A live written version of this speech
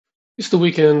It's the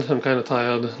weekend, I'm kinda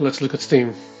tired. Let's look at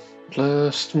Steam.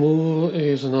 Last Move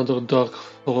is another dark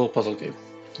horror puzzle game.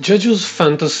 Jeju's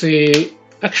fantasy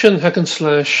action hack and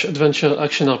slash adventure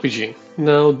action RPG.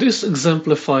 Now, this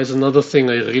exemplifies another thing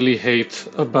I really hate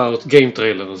about game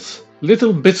trailers.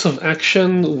 Little bits of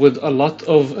action with a lot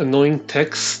of annoying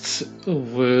text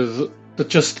that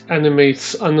just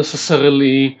animates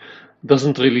unnecessarily,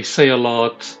 doesn't really say a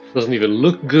lot, doesn't even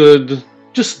look good.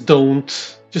 Just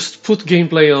don't. Just put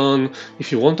gameplay on. If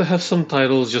you want to have some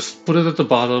titles, just put it at the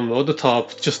bottom or the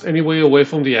top, just any way away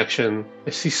from the action. I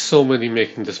see so many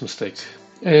making this mistake.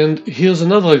 And here's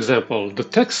another example. The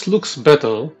text looks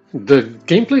better. The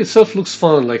gameplay itself looks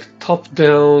fun, like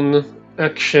top-down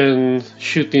action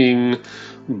shooting,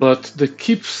 but that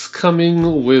keeps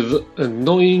coming with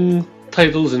annoying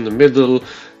titles in the middle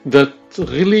that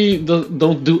really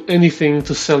don't do anything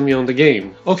to sell me on the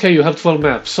game. Okay, you have 12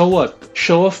 maps, so what?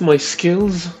 Show off my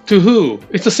skills? To who?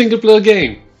 It's a single player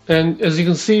game. And as you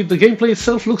can see, the gameplay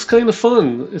itself looks kind of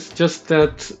fun. It's just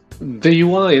that the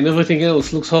UI and everything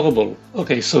else looks horrible.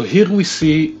 Okay, so here we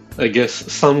see, I guess,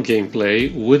 some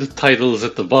gameplay with titles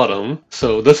at the bottom.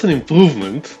 So that's an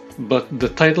improvement, but the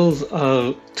titles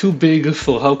are too big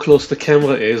for how close the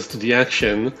camera is to the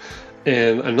action.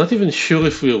 And I'm not even sure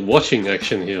if we're watching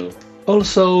action here.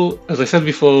 Also, as I said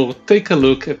before, take a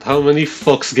look at how many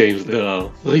Fox games there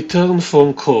are. Return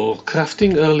from Core,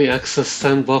 crafting early access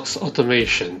sandbox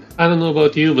automation. I don't know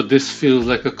about you, but this feels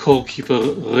like a Core Keeper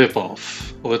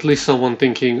ripoff. Or at least someone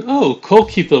thinking, oh, Core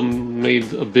Keeper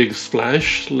made a big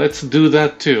splash, let's do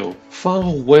that too. Far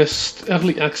West,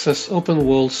 early access open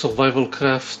world survival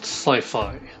craft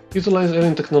sci-fi. Utilize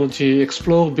alien technology,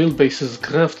 explore, build bases,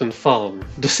 craft and farm.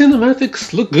 The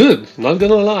cinematics look good, not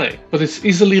gonna lie, but it's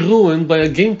easily ruined by a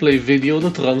gameplay video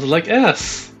that runs like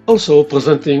ass. Also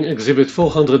presenting Exhibit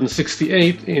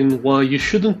 468 in why you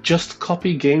shouldn't just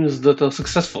copy games that are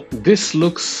successful. This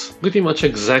looks pretty much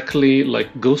exactly like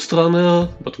Ghost Runner,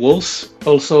 but worse.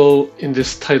 Also, in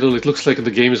this title it looks like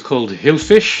the game is called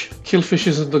Hillfish. Killfish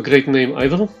isn't a great name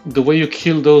either. The way you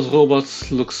kill those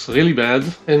robots looks really bad.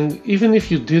 And even if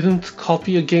you didn't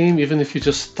copy a game, even if you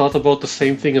just thought about the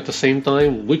same thing at the same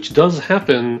time, which does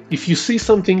happen, if you see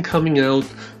something coming out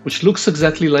which looks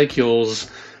exactly like yours,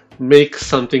 make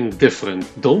something different.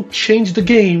 Don't change the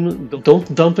game,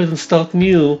 don't dump it and start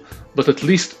new, but at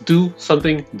least do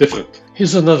something different.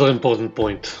 Here's another important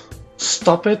point.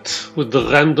 Stop it with the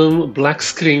random black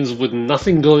screens with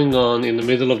nothing going on in the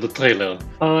middle of the trailer.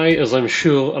 As I'm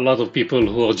sure a lot of people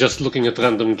who are just looking at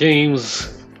random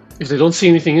games, if they don't see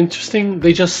anything interesting,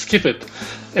 they just skip it.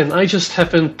 And I just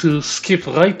happened to skip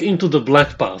right into the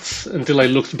black parts until I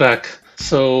looked back.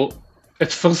 So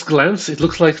at first glance, it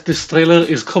looks like this trailer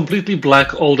is completely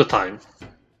black all the time.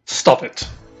 Stop it.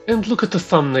 And look at the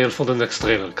thumbnail for the next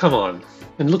trailer, come on.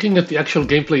 And looking at the actual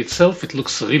gameplay itself, it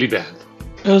looks really bad.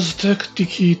 Aztec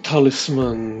Tiki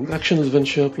Talisman,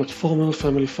 action-adventure, platformer,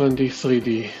 family-friendly,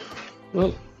 3D.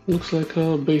 Well, looks like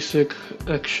a basic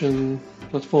action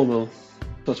platformer.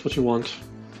 That's what you want.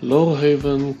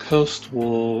 Lorehaven, Cursed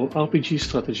War, RPG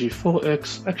strategy,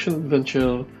 4X,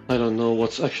 action-adventure. I don't know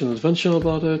what's action-adventure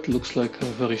about it. Looks like a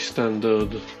very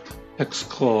standard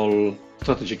X-crawl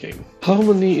strategy game.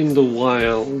 Harmony in the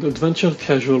Wild, adventure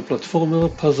casual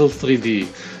platformer puzzle 3D.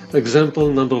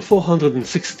 Example number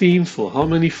 416 for how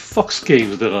many Fox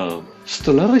games there are.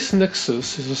 Stellaris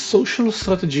Nexus is a social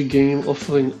strategy game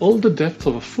offering all the depth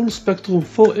of a full-spectrum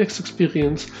 4X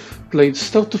experience played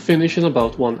start to finish in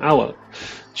about 1 hour.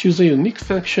 Choose a unique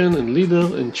faction and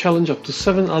leader and challenge up to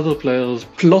 7 other players,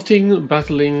 plotting,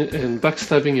 battling, and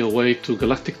backstabbing your way to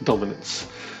galactic dominance.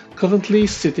 Currently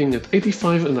sitting at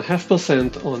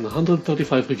 85.5% on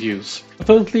 135 reviews.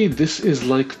 Apparently this is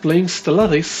like playing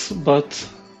Stellaris, but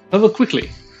ever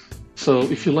quickly. So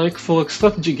if you like 4X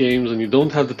strategy games and you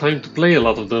don't have the time to play a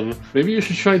lot of them, maybe you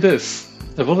should try this.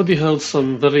 I've already heard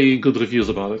some very good reviews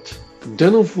about it.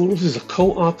 Den of Wolves is a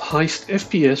co-op heist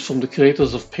FPS from the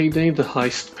creators of Payday the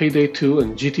Heist, Payday 2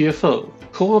 and GTFO.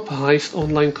 Co-op heist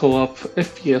online co-op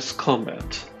FPS combat.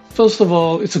 First of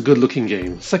all, it's a good looking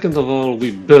game. Second of all,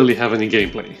 we barely have any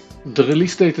gameplay. The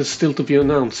release date is still to be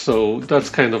announced, so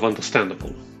that's kind of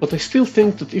understandable. But I still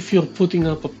think that if you're putting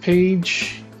up a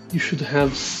page, you should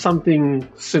have something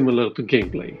similar to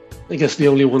gameplay. I guess the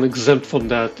only one exempt from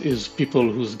that is people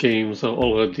whose games are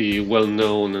already well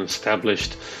known and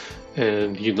established,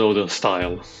 and you know their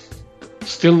style.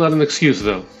 Still not an excuse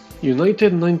though.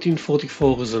 United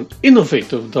 1944 is an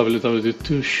innovative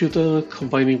WW2 shooter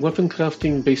combining weapon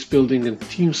crafting, base building and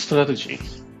team strategy.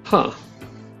 Huh.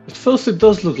 At first it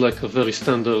does look like a very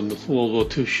standard World War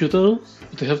II shooter,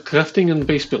 but they have crafting and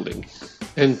base building.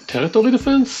 And territory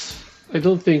defense? I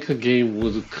don't think a game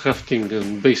with crafting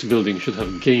and base building should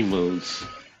have game modes.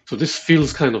 So this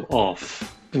feels kind of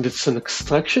off. And it's an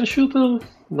extraction shooter?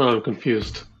 Now I'm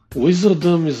confused.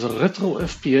 Wizardom is a retro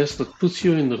FPS that puts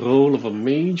you in the role of a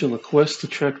mage on a quest to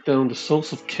track down the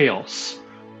source of chaos.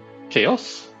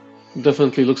 Chaos?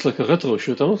 Definitely looks like a retro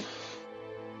shooter.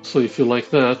 So if you like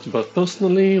that, but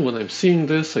personally, when I'm seeing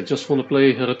this, I just want to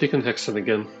play Heretic and Hexen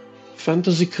again.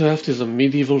 FantasyCraft is a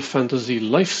medieval fantasy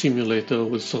life simulator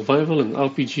with survival and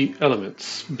RPG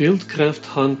elements. Build, craft,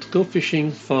 hunt, go fishing,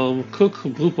 farm, cook,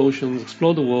 brew potions,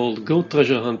 explore the world, go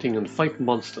treasure hunting, and fight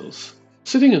monsters.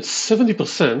 Sitting at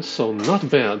 70%, so not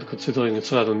bad considering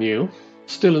it's rather new.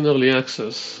 Still in early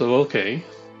access, so okay.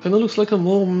 Kinda looks like a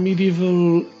more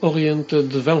medieval-oriented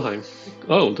Valheim.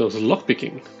 Oh, there's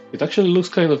lockpicking. It actually looks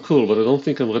kind of cool, but I don't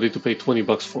think I'm ready to pay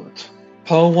 $20 for it.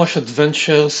 Power Wash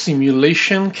Adventure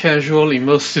Simulation Casual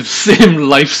Immersive Sim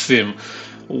Life Sim.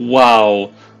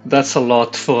 Wow, that's a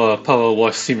lot for a Power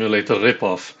Wash Simulator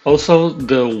ripoff. Also,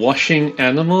 they're washing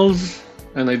animals,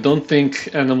 and I don't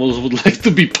think animals would like to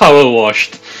be power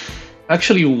washed. I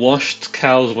actually washed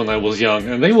cows when I was young,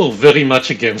 and they were very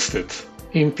much against it.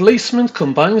 Emplacement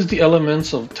combines the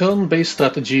elements of turn-based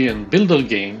strategy and builder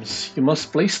games. You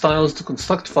must place tiles to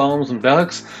construct farms and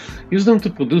barracks, use them to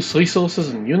produce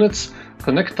resources and units,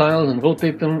 connect tiles and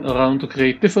rotate them around to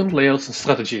create different layouts and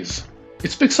strategies.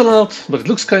 It's pixel art, but it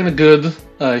looks kinda good.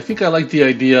 I think I like the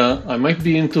idea. I might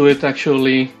be into it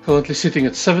actually. Currently sitting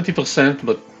at 70%,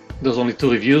 but there's only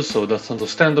 2 reviews, so that's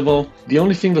understandable. The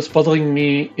only thing that's bothering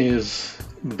me is,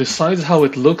 besides how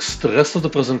it looks, the rest of the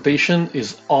presentation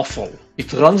is awful.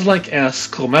 It runs like ass,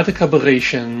 chromatic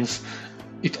aberrations,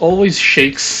 it always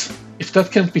shakes. If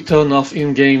that can't be turned off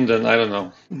in-game, then I don't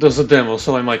know. There's a demo,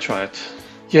 so I might try it.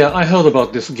 Yeah, I heard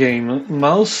about this game.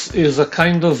 Mouse is a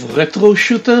kind of retro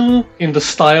shooter in the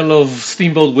style of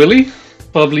Steamboat Willie,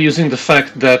 probably using the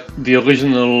fact that the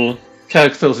original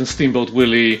characters in Steamboat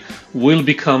Willie will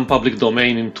become public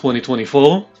domain in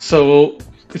 2024. So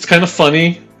it's kind of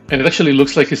funny. And it actually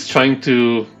looks like it's trying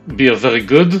to be a very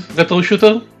good retro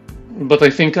shooter, but I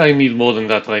think I need more than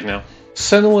that right now.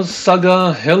 Senua's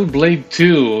Saga Hellblade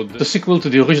 2, the sequel to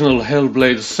the original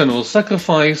Hellblade Senua's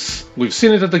Sacrifice. We've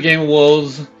seen it at the Game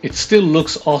Awards. It still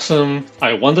looks awesome.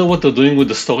 I wonder what they're doing with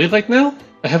the story right now.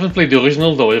 I haven't played the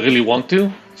original, though I really want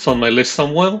to. It's on my list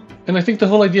somewhere. And I think the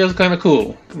whole idea is kinda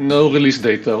cool. No release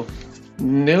date though.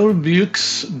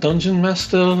 Neolbuke's Dungeon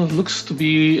Master looks to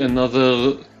be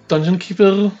another Dungeon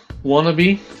Keeper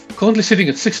wannabe. Currently sitting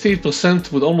at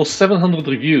 68% with almost 700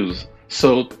 reviews.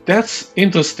 So that's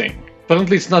interesting.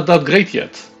 Apparently it's not that great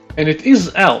yet. And it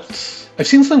is out. I've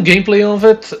seen some gameplay of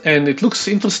it and it looks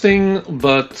interesting,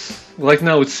 but right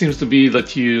now it seems to be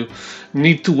that you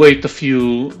need to wait a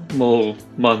few more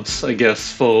months, I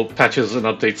guess, for patches and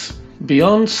updates.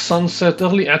 Beyond Sunset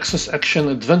Early Access Action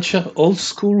Adventure Old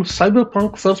School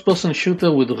Cyberpunk First-Person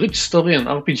Shooter with rich story and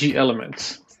RPG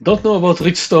elements. Don't know about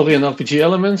rich story and RPG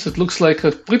elements. It looks like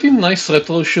a pretty nice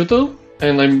retro shooter.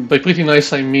 And by pretty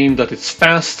nice I mean that it's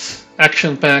fast,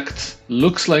 action-packed,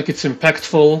 looks like it's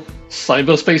impactful,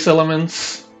 cyberspace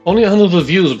elements. Only 100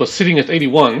 reviews, but sitting at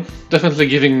 81. Definitely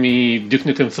giving me Duke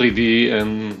Nukem 3D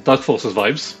and Dark Forces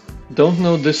vibes. Don't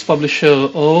know this publisher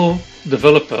or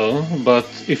developer, but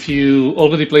if you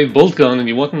already played Boltgun and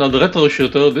you want another retro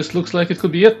shooter, this looks like it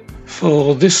could be it.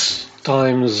 For this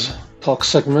time's talk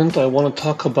segment, I want to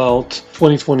talk about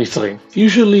 2023.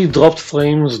 Usually Dropped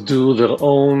Frames do their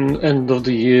own end of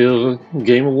the year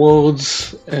game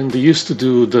awards, and they used to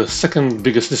do the second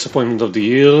biggest disappointment of the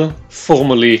year,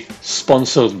 formerly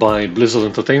sponsored by Blizzard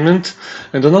Entertainment,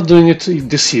 and they're not doing it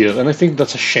this year, and I think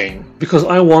that's a shame, because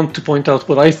I want to point out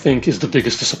what I think is the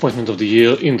biggest disappointment of the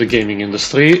year in the gaming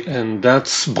industry, and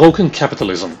that's broken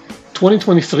capitalism.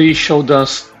 2023 showed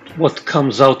us what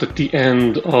comes out at the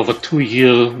end of a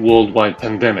 2-year worldwide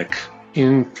pandemic.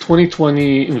 In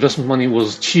 2020, investment money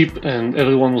was cheap and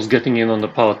everyone was getting in on the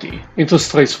party.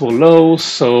 Interest rates were low,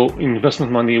 so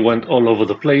investment money went all over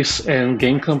the place and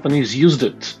game companies used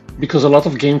it. Because a lot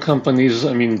of game companies,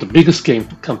 the biggest game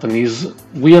companies,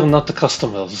 we are not the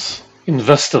customers.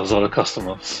 Investors are the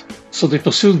customers. So they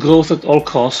pursued growth at all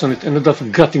costs and it ended up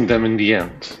gutting them in the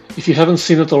end. If you haven't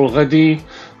seen it already,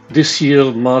 this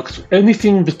year marked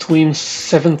anything between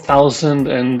 7,000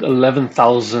 and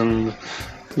 11,000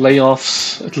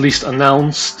 layoffs, at least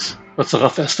announced. That's a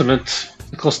rough estimate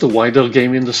across the wider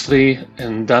game industry,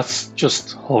 and that's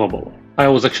just horrible. I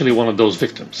was actually one of those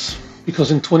victims.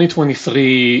 Because in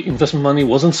 2023, investment money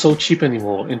wasn't so cheap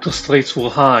anymore, interest rates were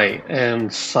high,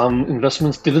 and some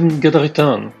investments didn't get a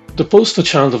return. The poster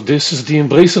child of this is the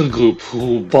Embracer Group,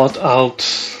 who bought out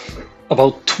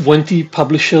about 20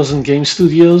 publishers and game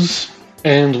studios.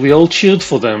 And we all cheered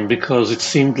for them because it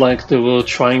seemed like they were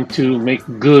trying to make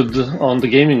good on the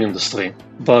gaming industry.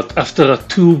 But after a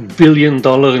 $2 billion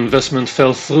investment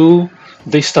fell through,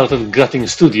 they started gutting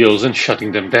studios and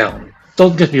shutting them down.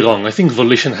 Don't get me wrong, I think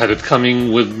Volition had it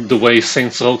coming with the way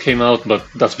Saints Row came out, but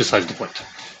that's besides the point.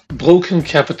 Broken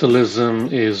capitalism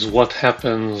is what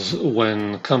happens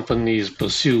when companies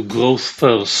pursue growth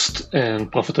first and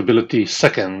profitability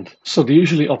second. So they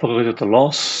usually operate at a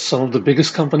loss. Some of the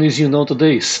biggest companies you know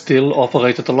today still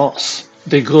operate at a loss.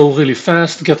 They grow really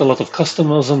fast, get a lot of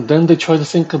customers, and then they try to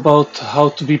think about how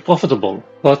to be profitable.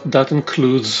 But that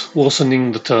includes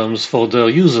worsening the terms for their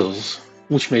users,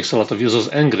 which makes a lot of users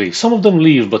angry. Some of them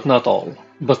leave, but not all.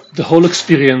 But the whole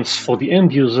experience for the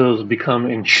end users become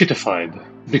enshittified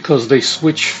because they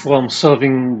switch from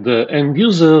serving the end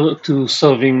user to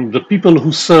serving the people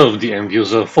who serve the end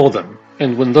user for them.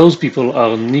 And when those people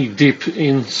are knee-deep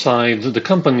inside the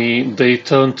company, they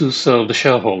turn to serve the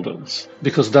shareholders.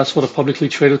 Because that's what a publicly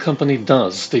traded company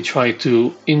does. They try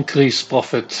to increase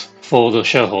profit for the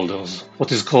shareholders,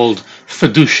 what is called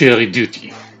fiduciary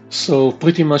duty. So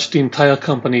pretty much the entire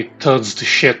company turns to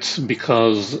shit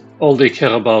because all they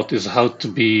care about is how to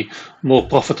be more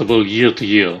profitable year to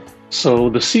year. So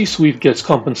the C-suite gets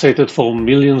compensated for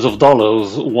millions of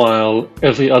dollars while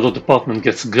every other department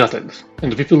gets gutted.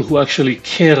 And the people who actually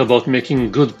care about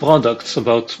making good products,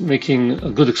 about making a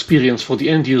good experience for the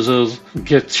end users,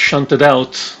 get shunted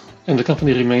out, and the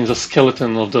company remains a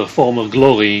skeleton of their former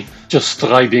glory, just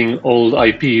riding old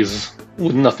IPs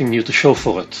with nothing new to show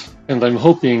for it. And I'm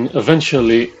hoping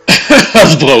eventually,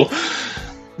 Hasbro,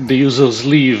 the users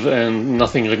leave and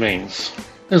nothing remains.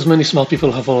 As many smart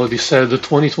people have already said,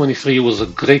 2023 was a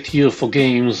great year for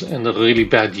games and a really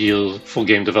bad year for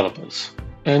game developers.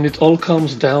 And it all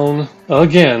comes down,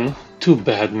 again, to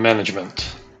bad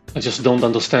management. I just don't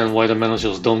understand why the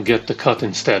managers don't get the cut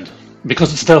instead.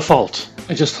 Because it's their fault.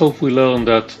 I just hope we learn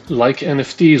that, like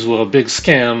NFTs were a big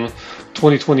scam,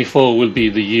 2024 will be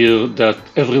the year that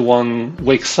everyone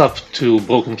wakes up to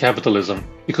broken capitalism.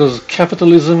 Because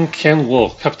capitalism can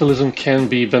work, capitalism can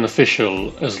be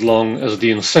beneficial as long as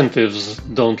the incentives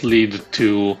don't lead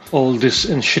to all this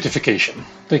enshittification.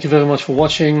 Thank you very much for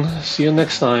watching. See you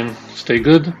next time. Stay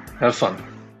good, have fun.